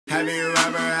Have you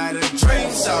ever had a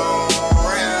dream so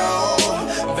real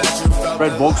that you felt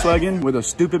Red Volkswagen with a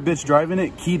stupid bitch driving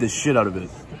it, key the shit out of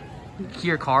it. Key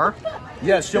your car?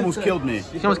 Yes, she almost killed me.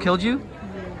 She almost killed you?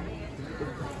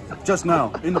 Just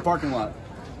now, in the parking lot.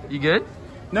 You good?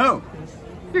 No.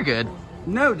 You're good.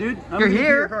 No, dude. You're here. Key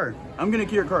your car. I'm gonna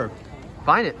key your car.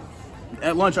 Find it.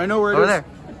 At lunch, I know where it Over is. there.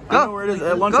 I know where it is.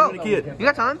 At lunch, I'm gonna key it. You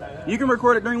got time? You can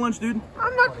record it during lunch, dude.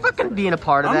 I'm not fucking being a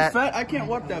part of that. I'm fat. I can't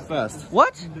walk that fast.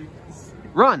 What?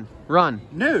 Run. Run.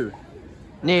 No.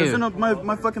 No. Then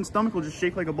my fucking stomach will just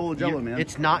shake like a bowl of jello, man.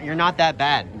 It's not, you're not that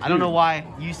bad. Dude, I don't know why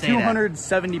you say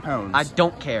 270 pounds. I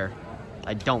don't care.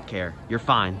 I don't care. You're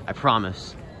fine. I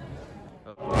promise.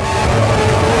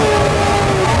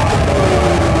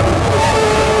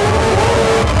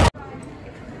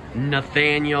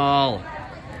 Nathaniel.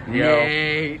 Yo.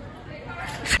 Nate.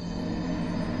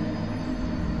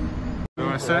 What do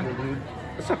I say?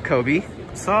 What's up, Kobe?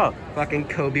 What's up? Fucking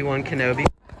Kobe one Kenobi.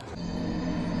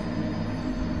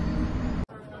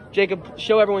 Jacob,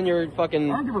 show everyone your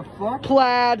fucking I don't give a fuck.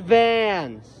 plaid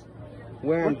Vans.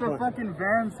 Wearing With the fucking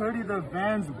Vans hoodie, the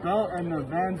Vans belt, and the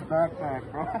Vans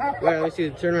backpack, bro. Wait, let me see.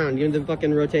 Turn around. Give them the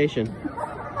fucking rotation.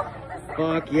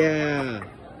 Fuck yeah.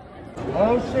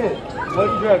 Oh shit.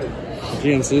 What's driving?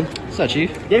 GMC. What's up,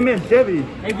 Chief? Gay Man Chevy.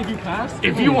 Hey, did you pass?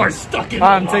 If you are stuck in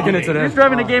I'm taking it today. He's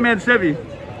driving a Gay Man Chevy.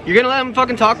 You're gonna let him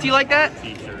fucking talk to you like that?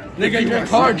 Nigga, your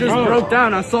car just broke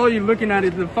down. I saw you looking at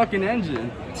it, the fucking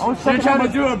engine. You're trying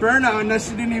to do a burnout and that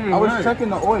shit didn't even work. I was checking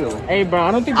the oil. Hey, bro,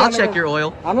 I don't think I'll check your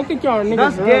oil. I don't think y'all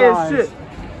niggas realize.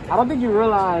 I don't think you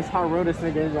realize how real this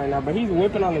nigga is right now, but he's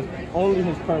whipping on only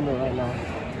his permit right now.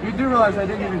 You do realize I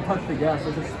didn't even touch the gas.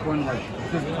 I just went like,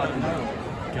 just touching it.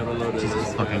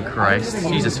 Jesus fucking Christ.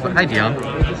 Jesus. Hi, Dion.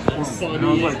 Like,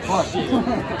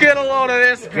 Get a load of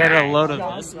this guy. Get a load of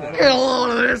this. Get a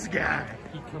load of this guy.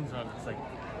 He comes up, it's like,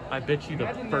 I bet you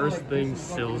the first thing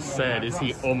Sills said is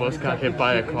he almost got hit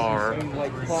by a car.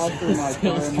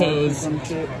 Sills goes,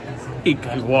 he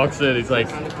walks in, he's like,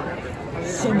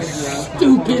 some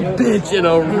stupid bitch in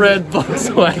a red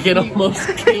Volkswagen almost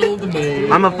killed me.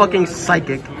 I'm a fucking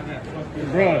psychic.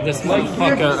 Bro, this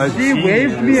motherfucker. She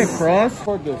waved me across.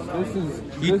 Record this.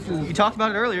 You talked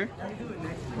about it earlier.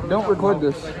 Don't record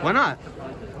this. Why not?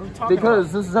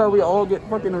 Because this is how we all get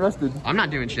fucking arrested. I'm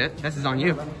not doing shit. This is on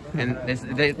you. And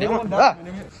they won't. Ah.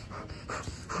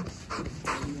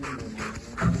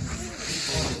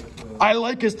 I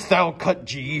like his style cut,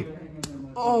 G.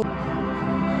 Oh.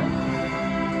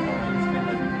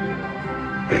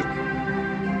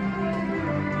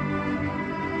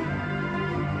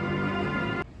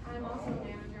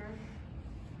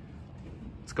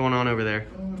 What's going on over there?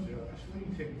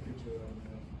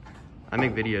 I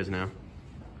make videos now.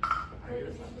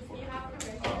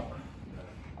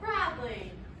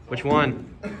 Bradley. Which one?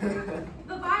 The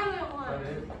violet one.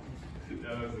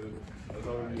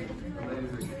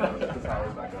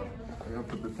 I'm gonna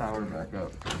put the tower back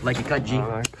up. Like a cut, G.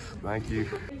 Thank you.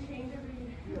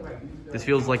 This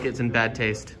feels like it's in bad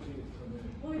taste.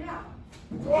 Well, yeah.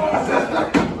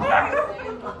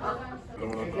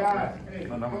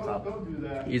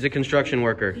 He's a construction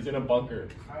worker. He's in a bunker,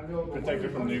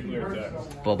 protected from nuclear attacks.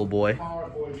 Bubble boy.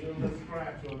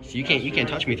 So you can't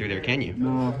touch me through there, can you?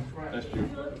 No, that's true.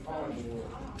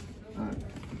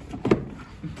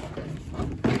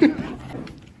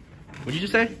 What'd you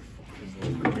just say?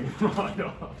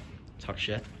 Talk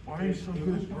shit. Why are you so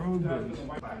good at road guns?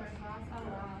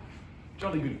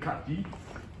 Jolly good cut, D.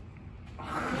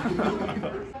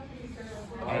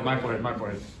 Alright, my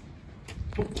forehead.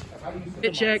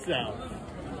 Fit check.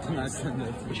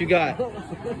 What you got?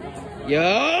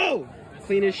 Yo!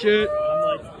 Clean as shit. I'm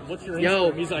like, what's your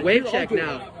Yo, Instagram? He's like, wave "You're check ugly."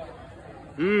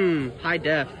 now. High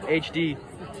def, HD.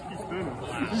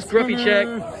 Scruffy check.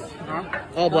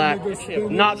 All black.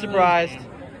 Not surprised.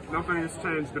 Nothing has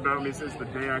changed about me since the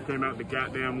day I came out the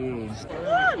goddamn womb.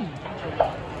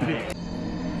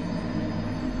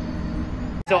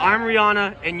 So I'm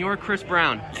Rihanna and you're Chris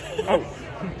Brown.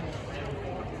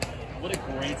 What a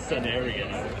great scenario.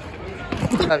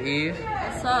 What's up, Eve?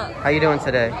 What's up? How you doing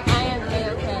today? I am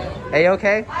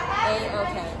A-okay. A-okay?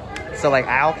 A-okay. So like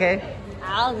I-okay?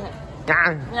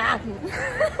 Okay.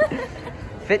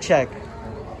 Fit check.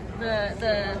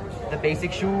 The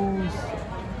basic shoes.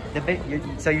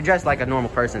 So you dressed like a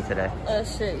normal person today.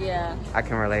 shit, yeah. I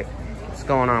can relate. What's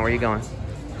going on? Where you going?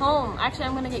 Home. Actually,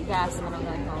 I'm gonna get gas and then I'm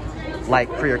going home. Like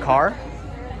for your car?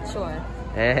 Sure.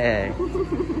 Hey.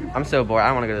 I'm so bored. I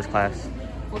don't want to go to this class.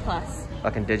 What class?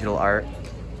 Fucking digital art.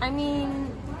 I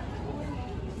mean,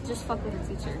 just fuck with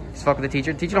the teacher. Just fuck with the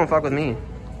teacher? The teacher don't fuck with me.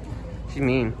 She's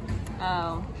mean.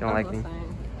 Oh. She don't like me.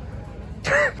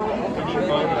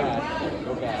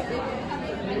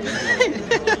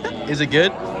 Is it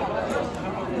good?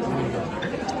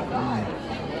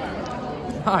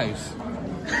 Nice.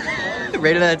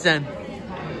 Rated out of 10.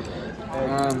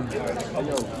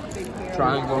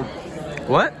 Triangle.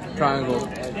 What? Triangle.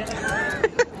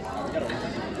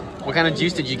 What kind of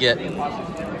juice did you get?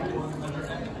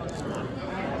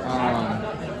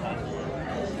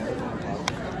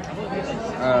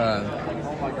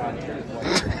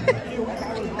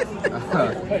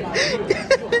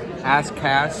 Ask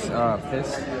Cass,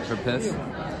 piss for piss. Is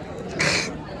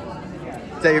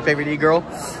that your favorite e-girl?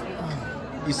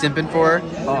 You simping for her?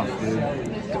 Oh,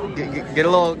 dude. Get a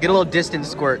little distance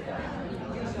squirt.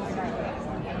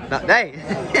 Hey,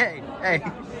 hey, hey.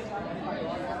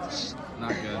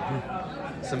 Not good.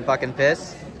 Some fucking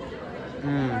piss.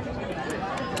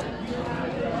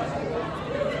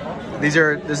 This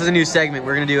is a new segment.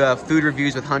 We're gonna do food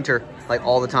reviews with Hunter like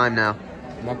all the time now.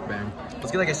 Mukbang.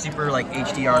 Let's get like a super like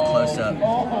HDR close up.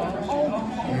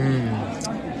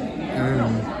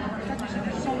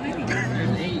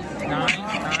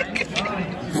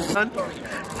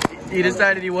 He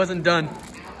decided he wasn't done.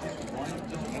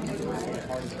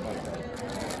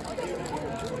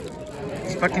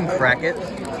 Just fucking crack it.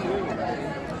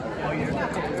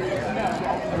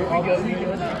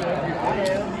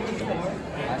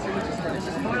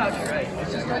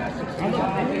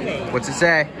 What's it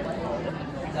say?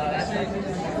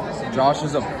 Josh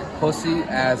is a pussy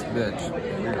ass bitch.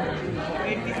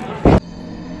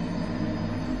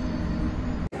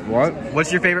 What?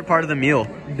 What's your favorite part of the meal?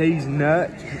 These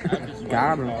nuts.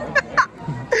 Got him.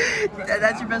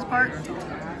 That's your best part?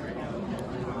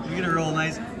 You're gonna roll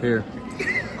nice. Here.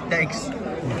 Thanks.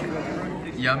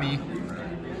 Yummy.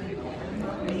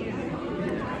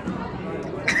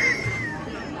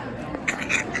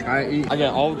 I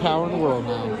got all the power in the world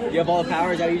now. You have all the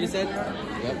power, is that what you just said?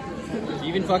 Yep. You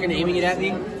even fucking aiming it at me?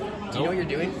 Do you know what you're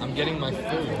doing? I'm getting my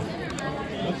food.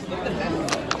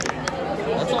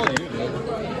 That's all you did.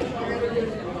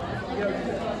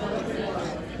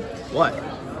 What?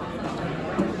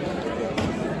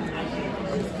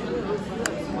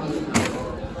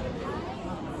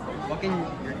 Fucking,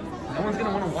 no one's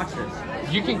gonna want to watch this.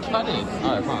 You can cut it.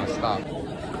 Alright, fine, stop.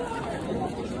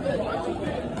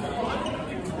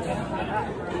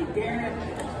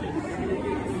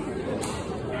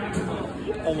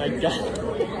 Oh my god.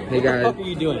 Hey guys, What the fuck are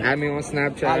you doing? add me on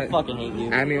Snapchat. I fucking hate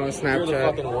you. Add me on Snapchat. You're the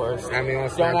fucking worst. Add me on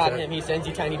Don't add Snapchat. him, he sends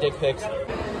you tiny dick pics.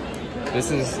 This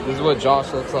is what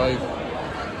Josh looks like.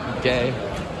 Gay.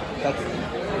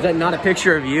 Is that not a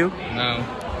picture of you? No.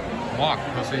 Walk,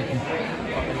 pussy.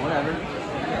 Fucking whatever.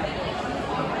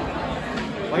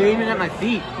 Why are you aiming at my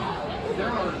feet?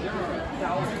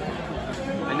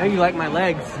 I know you like my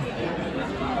legs.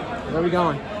 Where are we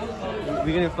going?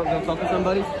 We gonna fuck with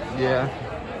somebody? Yeah.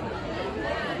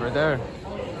 Right there.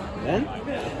 Then?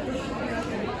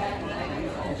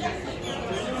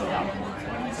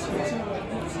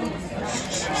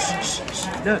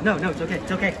 No, it's okay,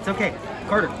 it's okay, it's okay.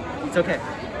 Carter, it's okay.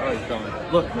 Oh, he's going.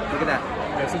 Look at that.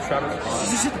 That's a Travis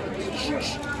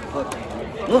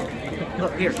Look,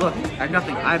 here, look. I have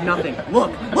nothing.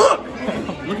 Look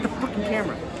at the fucking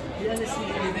camera.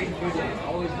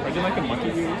 Are you like a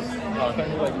monkey dude? Oh, I thought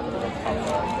you were like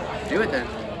Do it then.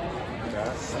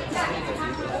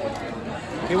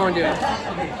 He won't do it.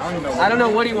 I don't know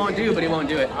what he won't do, but he won't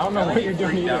do it. I don't know what you're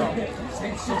doing either.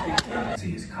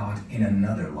 He is caught in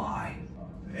another lie.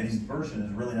 And his version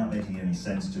is really not making any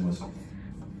sense to us.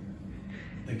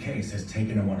 The case has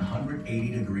taken a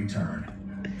 180-degree turn.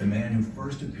 The man who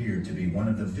first appeared to be one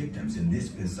of the victims in this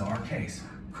bizarre case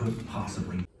could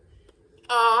possibly...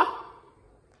 I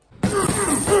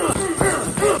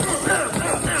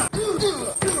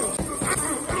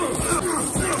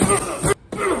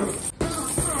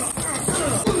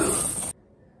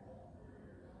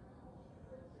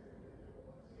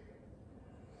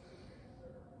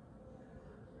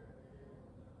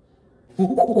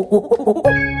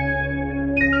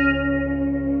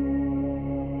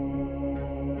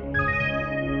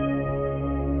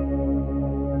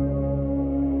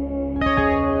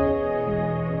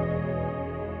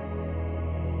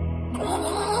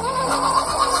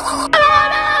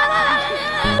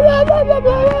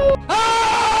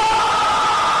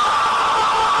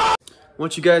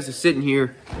want you guys to sit in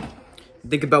here and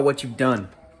think about what you've done.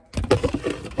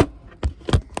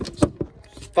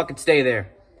 Just fucking stay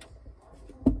there.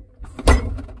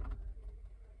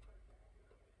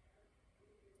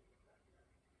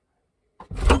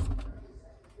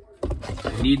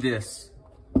 I need this.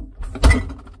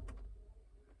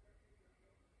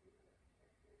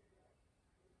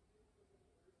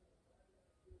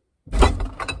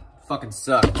 Fucking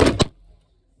suck.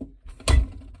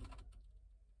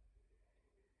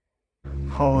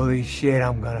 Holy shit,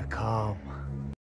 I'm gonna come.